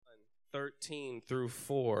13 through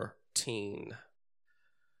 14.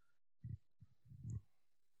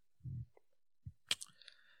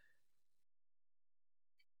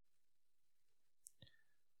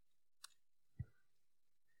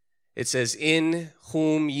 It says, in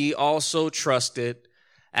whom ye also trusted,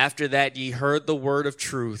 after that ye heard the word of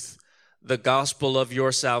truth, the gospel of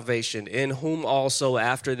your salvation, in whom also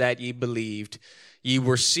after that ye believed, ye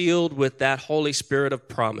were sealed with that Holy Spirit of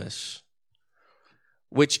promise,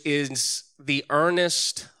 which is the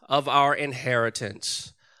earnest of our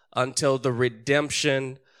inheritance until the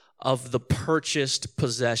redemption of the purchased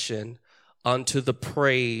possession unto the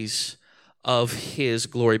praise of his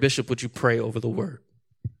glory. Bishop, would you pray over the word?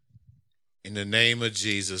 In the name of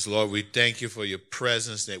Jesus, Lord, we thank you for your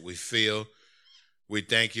presence that we feel. We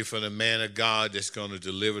thank you for the man of God that's going to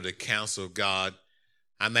deliver the counsel of God.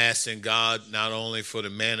 I'm asking God not only for the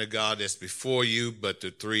man of God that's before you, but the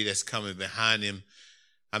three that's coming behind him.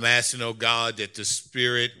 I'm asking, oh God, that the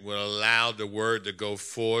Spirit will allow the word to go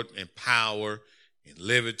forth in power, in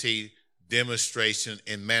liberty, demonstration,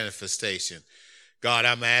 and manifestation. God,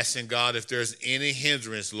 I'm asking, God, if there's any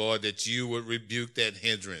hindrance, Lord, that you would rebuke that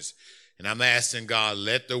hindrance. And I'm asking, God,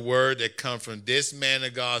 let the word that come from this man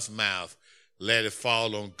of God's mouth, let it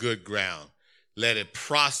fall on good ground. Let it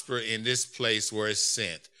prosper in this place where it's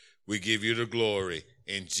sent. We give you the glory.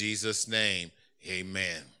 In Jesus' name,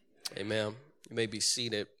 amen. Amen. You may be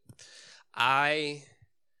seated. I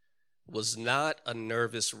was not a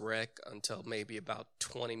nervous wreck until maybe about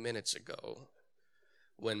 20 minutes ago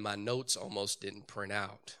when my notes almost didn't print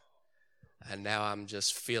out. And now I'm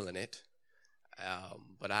just feeling it.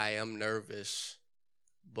 But I am nervous,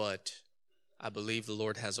 but I believe the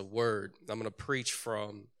Lord has a word. I'm going to preach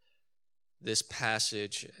from this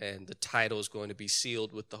passage, and the title is going to be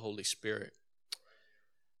Sealed with the Holy Spirit.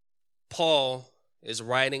 Paul is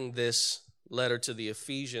writing this letter to the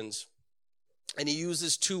Ephesians, and he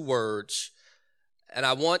uses two words, and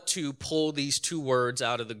I want to pull these two words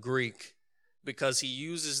out of the Greek because he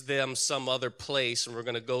uses them some other place, and we're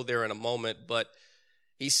going to go there in a moment, but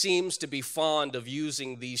he seems to be fond of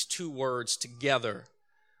using these two words together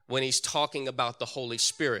when he's talking about the Holy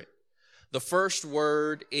Spirit. The first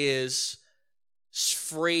word is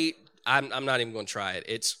sphragio. I'm not even going to try it.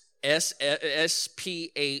 It's S-P-H-R-A-G-I-Z-O.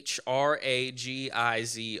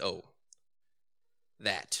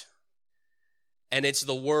 That. And it's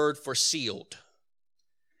the word for sealed.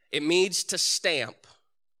 It means to stamp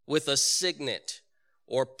with a signet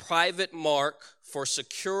or private mark for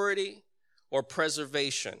security or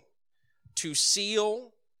preservation, to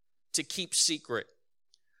seal, to keep secret.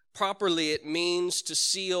 Properly, it means to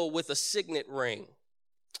seal with a signet ring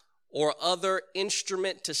or other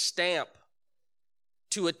instrument to stamp,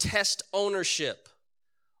 to attest ownership,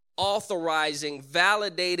 authorizing,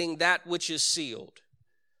 validating that which is sealed,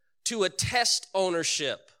 to attest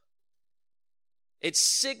ownership. It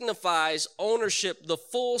signifies ownership, the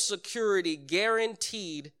full security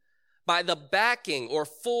guaranteed by the backing or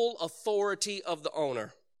full authority of the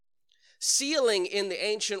owner. Sealing in the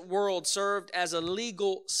ancient world served as a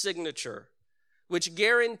legal signature, which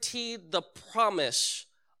guaranteed the promise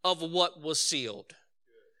of what was sealed.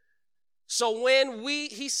 So when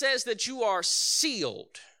he says that you are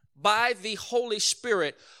sealed by the Holy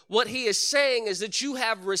Spirit, what he is saying is that you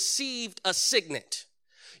have received a signet.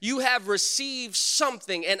 You have received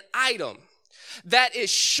something, an item, that is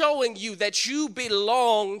showing you that you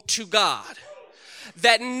belong to God,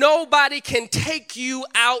 that nobody can take you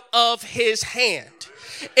out of his hand.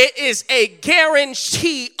 It is a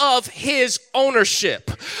guarantee of his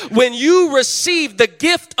ownership. When you receive the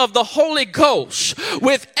gift of the Holy Ghost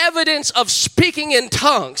with evidence of speaking in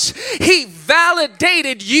tongues, he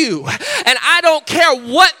validated you. And I don't care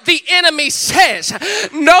what the enemy says.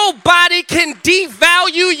 Nobody can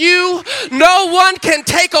devalue you. No one can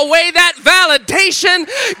take away that validation.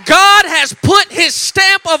 God has put his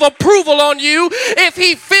stamp of approval on you if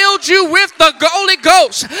he filled you with the Holy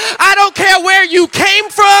Ghost. I don't care where you came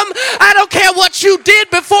from. I don't care what you did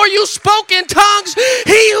before you spoke in tongues.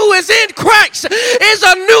 He who is in Christ is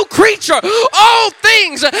a new creature. All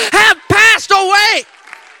things have passed away.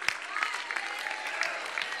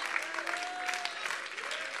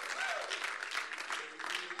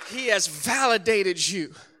 He has validated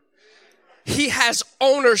you. He has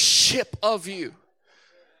ownership of you.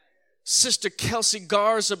 Sister Kelsey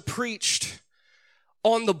Garza preached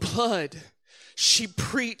on the blood. She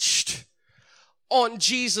preached on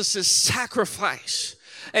Jesus' sacrifice.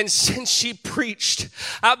 And since she preached,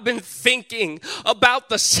 I've been thinking about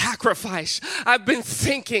the sacrifice. I've been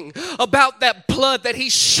thinking about that blood that he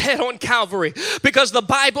shed on Calvary. Because the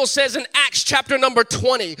Bible says in Acts chapter number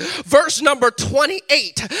 20, verse number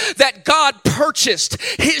 28, that God purchased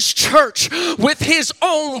his church with his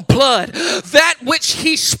own blood. That which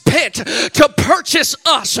he spent to purchase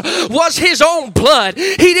us was his own blood.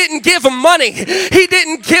 He didn't give money. He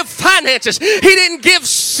didn't give finances. He didn't give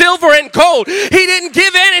silver and gold. He didn't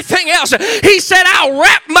give anything else. He said, I'll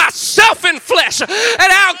wrap myself in flesh and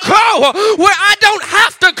I'll go where I don't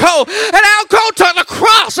have to go, and I'll go to the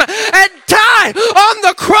cross and die on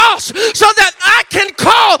the cross so that I can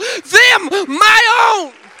call them my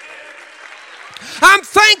own. I'm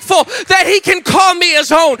thankful that he can call me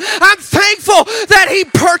his own. I'm thankful that he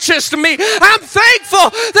purchased me. I'm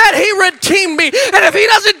thankful that he redeemed me. And if he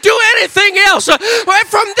doesn't do anything else,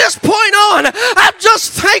 from this point on, I'm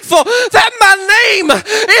just thankful that my name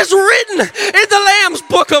is written in the Lamb's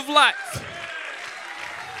book of life.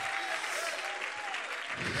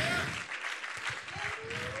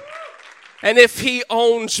 And if he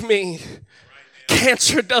owns me,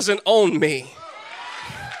 cancer doesn't own me.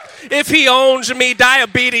 If he owns me,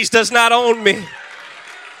 diabetes does not own me.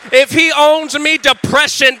 If he owns me,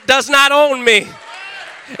 depression does not own me.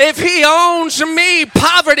 If he owns me,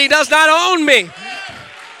 poverty does not own me.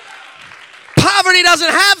 Poverty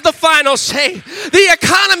doesn't have the final say. The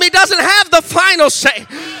economy doesn't have the final say.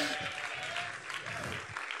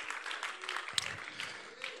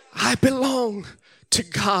 I belong to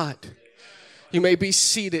God. You may be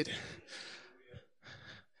seated.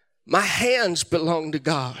 My hands belong to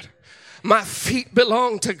God. My feet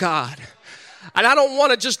belong to God. And I don't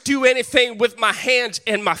want to just do anything with my hands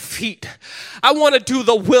and my feet. I want to do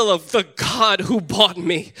the will of the God who bought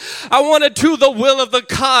me. I want to do the will of the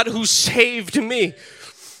God who saved me.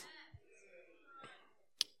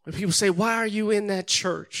 When people say, why are you in that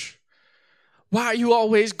church? Why are you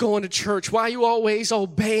always going to church? Why are you always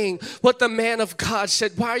obeying what the man of God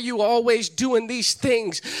said? Why are you always doing these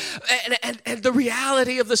things? And the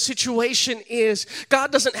reality of the situation is God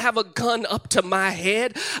doesn't have a gun up to my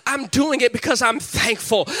head. I'm doing it because I'm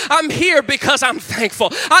thankful. I'm here because I'm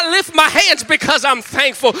thankful. I lift my hands because I'm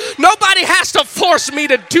thankful. Nobody has to force me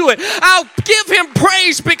to do it. I'll give him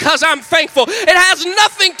praise because I'm thankful. It has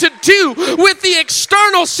nothing to do with the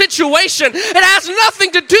external situation. It has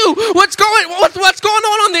nothing to do with what's going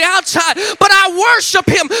on the outside, but I worship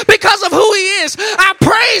him because of who he is. I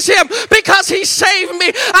praise him because he saved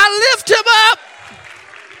me. I lift him up.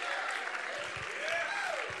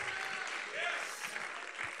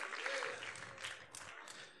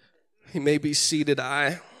 He may be seated.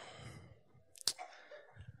 I'm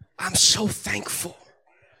so thankful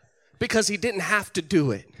because he didn't have to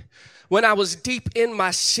do it. When I was deep in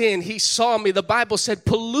my sin, he saw me. The Bible said,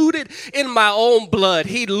 polluted in my own blood.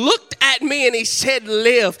 He looked at me and he said,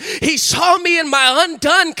 live. He saw me in my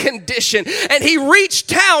undone condition, and he reached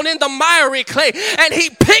down in the miry clay and he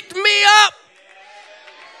picked me up.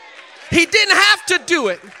 He didn't have to do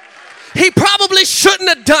it. He probably shouldn't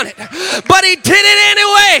have done it, but he did it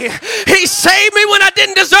anyway. He saved me when I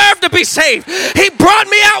didn't deserve to be saved. He brought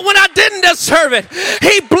me out when I didn't deserve it.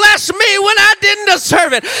 He blessed me when I didn't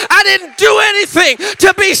deserve it. I didn't do anything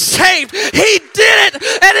to be saved. He did it,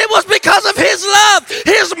 and it was because of his love,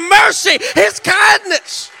 his mercy, his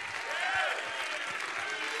kindness.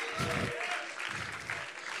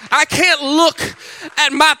 I can't look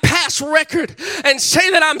at my past record and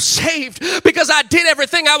say that I'm saved because I did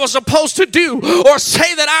everything I was supposed to do, or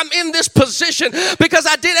say that I'm in this position because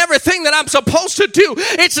I did everything that I'm supposed to do.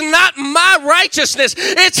 It's not my righteousness.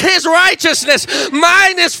 It's his righteousness.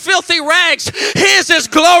 Mine is filthy rags. His is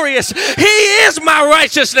glorious. He is my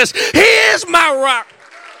righteousness. He is my rock.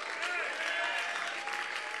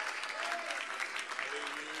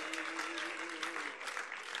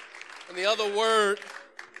 And the other word,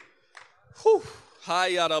 why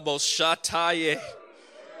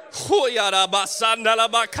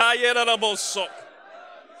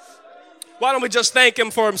don't we just thank him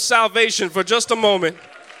for his salvation for just a moment?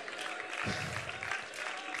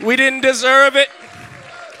 We didn't deserve it.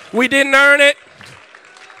 We didn't earn it.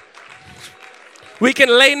 We can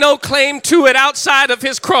lay no claim to it outside of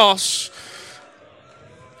his cross.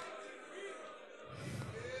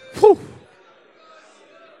 Whew.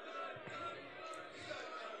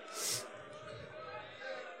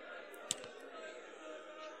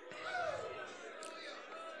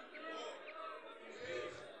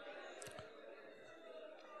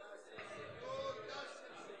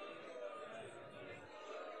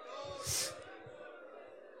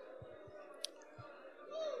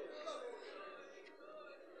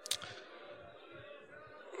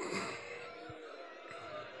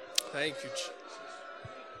 Thank you, Jesus.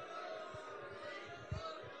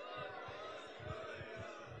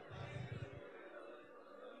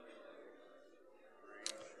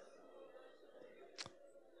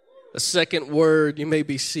 The second word, you may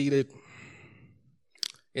be seated,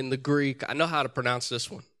 in the Greek. I know how to pronounce this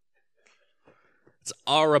one. It's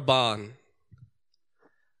arrabon.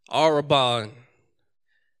 Arrabon.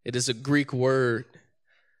 It is a Greek word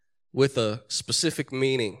with a specific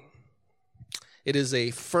meaning. It is a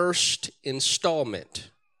first installment,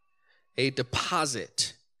 a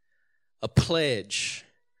deposit, a pledge,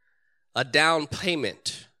 a down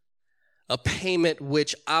payment, a payment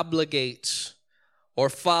which obligates or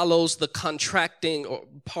follows the contracting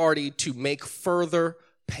party to make further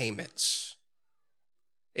payments.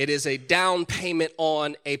 It is a down payment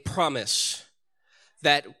on a promise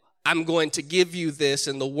that I'm going to give you this,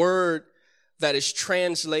 and the word that is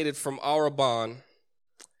translated from arrabon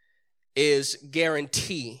is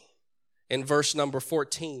guarantee. In verse number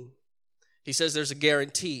 14, he says there's a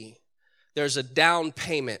guarantee. There's a down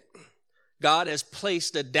payment. God has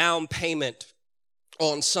placed a down payment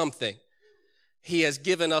on something. He has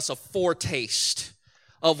given us a foretaste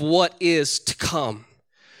of what is to come.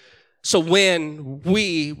 So when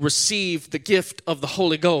we receive the gift of the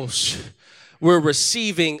Holy Ghost, we're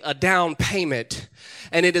receiving a down payment,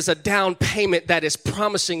 and it is a down payment that is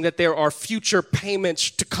promising that there are future payments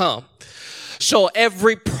to come. So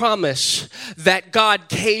every promise that God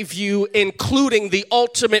gave you, including the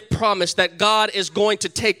ultimate promise that God is going to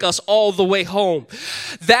take us all the way home,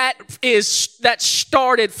 that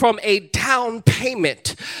started from a down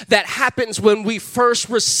payment that happens when we first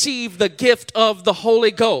receive the gift of the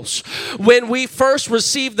Holy Ghost. When we first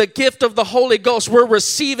receive the gift of the Holy Ghost, we're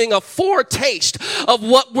receiving a foretaste of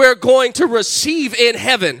what we're going to receive in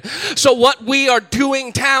heaven. So what we are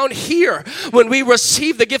doing down here, when we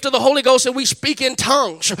receive the gift of the Holy Ghost and we speak in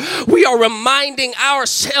tongues, we are reminding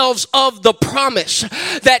ourselves of the promise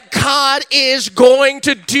that God is going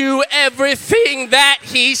to do everything that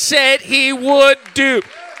He said He would do.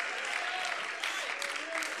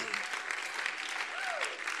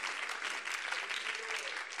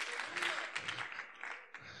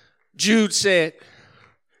 Jude said,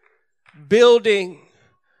 building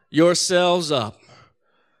yourselves up,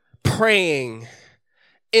 praying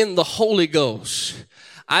in the Holy Ghost.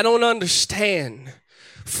 I don't understand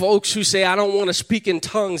folks who say, I don't want to speak in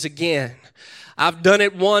tongues again. I've done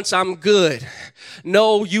it once, I'm good.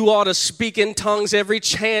 No, you ought to speak in tongues every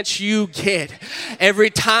chance you get. Every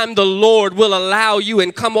time the Lord will allow you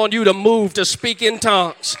and come on you to move to speak in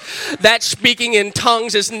tongues. That speaking in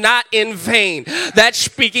tongues is not in vain. That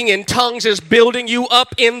speaking in tongues is building you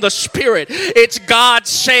up in the Spirit. It's God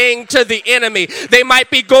saying to the enemy, they might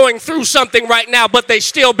be going through something right now, but they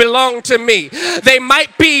still belong to me. They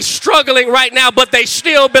might be struggling right now, but they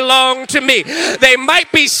still belong to me. They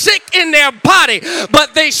might be sick in their body,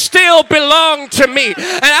 but they still belong to me. And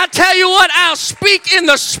I tell you what, I'll speak in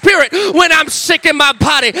the Spirit when I'm sick in my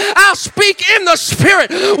body. I'll speak in the Spirit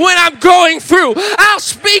when I'm going through. I'll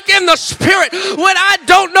speak in the Spirit when I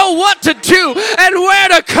don't know what to do and where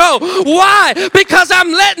to go. Why? Because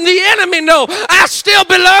I'm letting the enemy know I still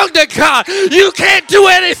belong to God. You can't do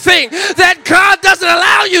anything that God doesn't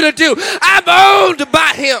allow you to do. I'm owned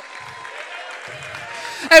by Him.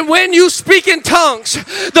 And when you speak in tongues,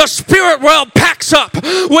 the spirit world packs up.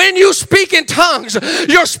 When you speak in tongues,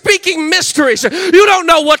 you're speaking mysteries. You don't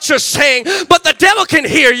know what you're saying, but the devil can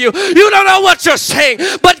hear you. You don't know what you're saying,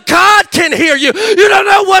 but God can hear you. You don't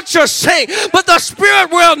know what you're saying, but the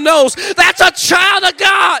spirit world knows that's a child of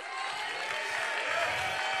God.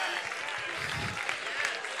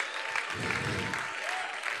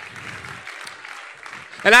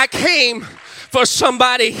 And I came for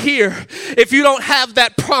somebody here. If you don't have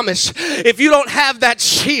that promise, if you don't have that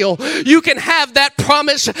seal, you can have that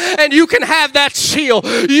promise and you can have that seal.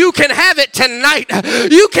 You can have it tonight.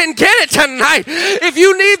 You can get it tonight. If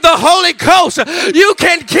you need the Holy Ghost, you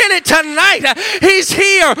can get it tonight. He's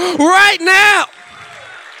here right now.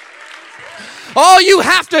 All you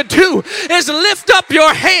have to do is lift up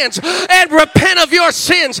your hands and repent of your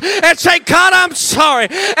sins and say, God, I'm sorry.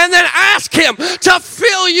 And then ask Him to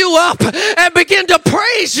fill you up and begin to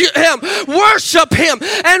praise Him, worship Him.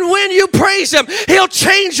 And when you praise Him, He'll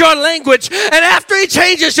change your language. And after He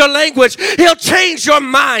changes your language, He'll change your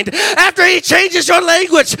mind. After He changes your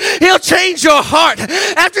language, He'll change your heart.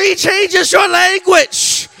 After He changes your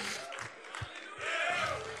language,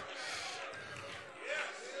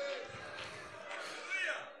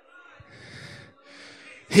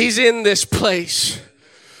 He's in this place.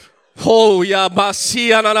 Oh,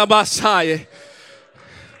 Yabasia Nanabasaye.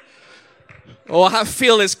 Oh, I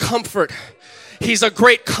feel His comfort. He's a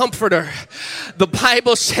great comforter. The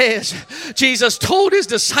Bible says Jesus told his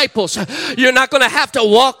disciples, you're not going to have to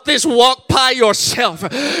walk this walk by yourself.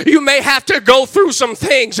 You may have to go through some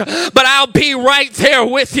things, but I'll be right there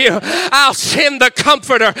with you. I'll send the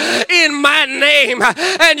comforter in my name,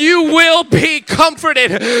 and you will be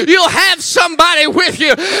comforted. You'll have somebody with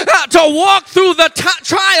you to walk through the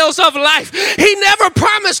trials of life. He never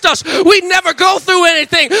promised us we'd never go through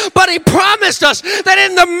anything, but he promised us that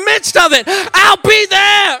in the midst of it, I'll be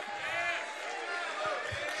there.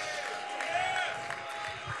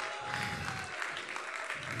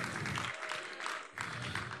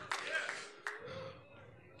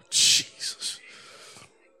 Jesus.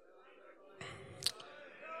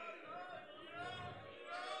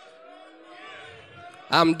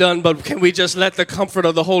 I'm done, but can we just let the comfort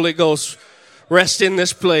of the Holy Ghost rest in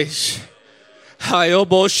this place?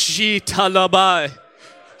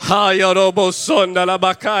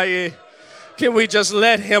 Can we just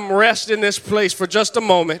let him rest in this place for just a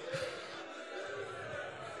moment?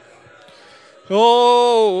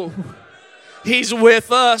 Oh, he's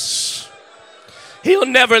with us. He'll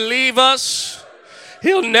never leave us.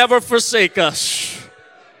 He'll never forsake us.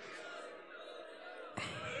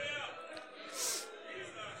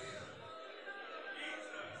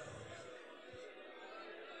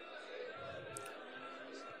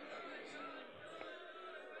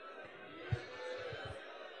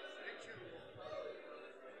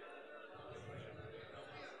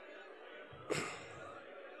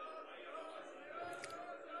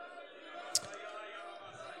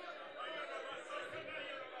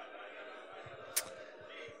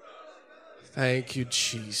 Thank you,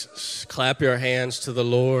 Jesus. Clap your hands to the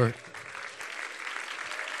Lord.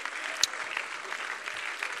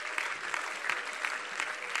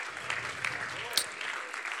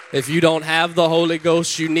 If you don't have the Holy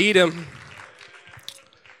Ghost, you need him.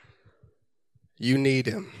 You need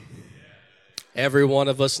him. Every one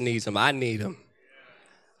of us needs him. I need him.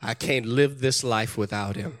 I can't live this life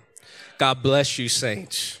without him. God bless you,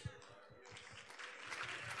 saints.